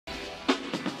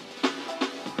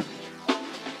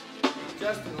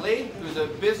Justin Lee, who's a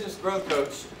business growth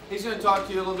coach. He's going to talk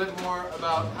to you a little bit more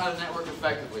about how to network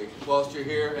effectively whilst you're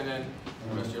here and then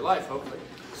the rest of your life, hopefully.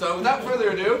 So without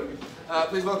further ado,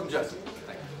 please welcome Justin.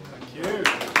 Thank you.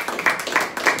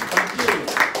 Thank you.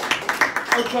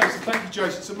 Okay, so thank you,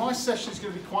 Jason. So my session is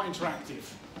going to be quite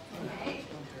interactive. Okay.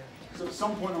 So at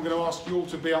some point I'm going to ask you all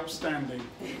to be upstanding.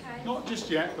 Okay. Not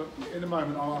just yet, but in a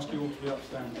moment I'll ask you all to be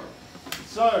upstanding.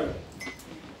 So,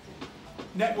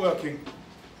 networking.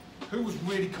 Who was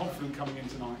really confident coming in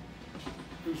tonight?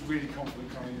 Who was really confident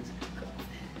coming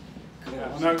in?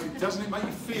 Yeah, I know. Doesn't it make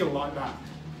you feel like that?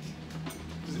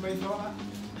 Does it make you feel like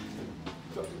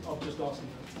that? I'll just ask him.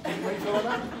 Does it make you feel like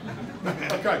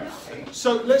that? Okay.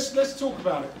 So let's talk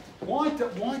about it. Why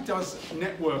does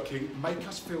networking make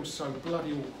us feel so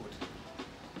bloody awkward?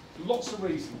 Lots of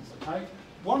reasons. Okay.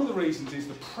 One of the reasons is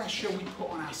the pressure we put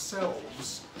on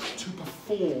ourselves to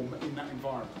perform in that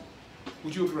environment.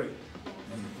 Would you agree?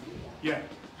 Yeah.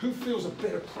 Who feels a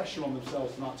bit of pressure on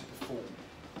themselves tonight to perform?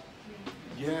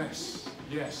 Yes,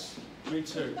 yes, me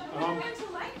too. But I want to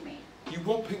like me. You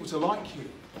want people to like you.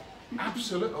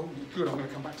 Absolutely. Oh, good, I'm going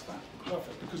to come back to that.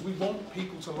 Perfect. Because we want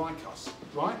people to like us,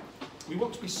 right? We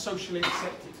want to be socially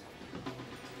accepted.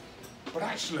 But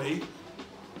actually,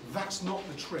 that's not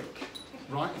the trick,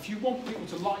 right? If you want people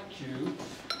to like you,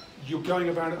 you're going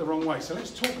about it the wrong way. So let's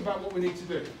talk about what we need to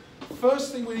do.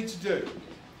 First thing we need to do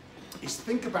is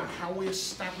think about how we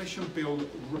establish and build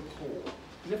rapport.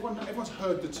 Everyone's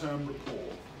heard the term rapport.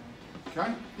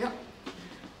 Okay? Yeah?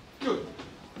 Good.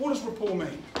 What does rapport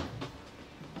mean?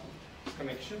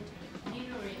 Connection.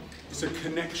 Mirroring. It's a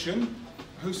connection.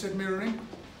 Who said mirroring?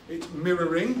 It's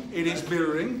mirroring. It is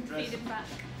mirroring. Feedback.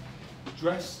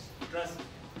 Dressed. Trust.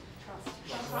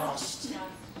 Trust.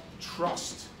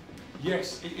 Trust.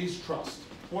 Yes, it is trust.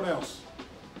 What else?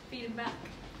 Feedback.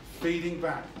 Feeding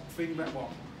back. Feeding back what?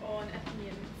 On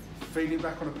opinions. Feeding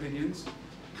back on opinions.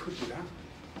 Could be that.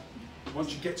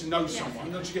 Once you get to know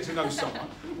someone, once you get to know someone.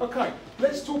 Okay,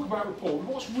 let's talk about rapport.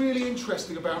 What's really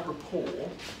interesting about rapport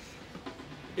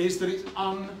is that it's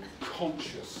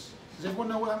unconscious. Does everyone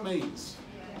know what that means?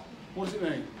 Yeah. What does it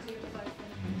mean?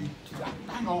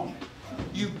 Bang on.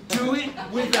 You do it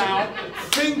without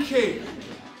thinking.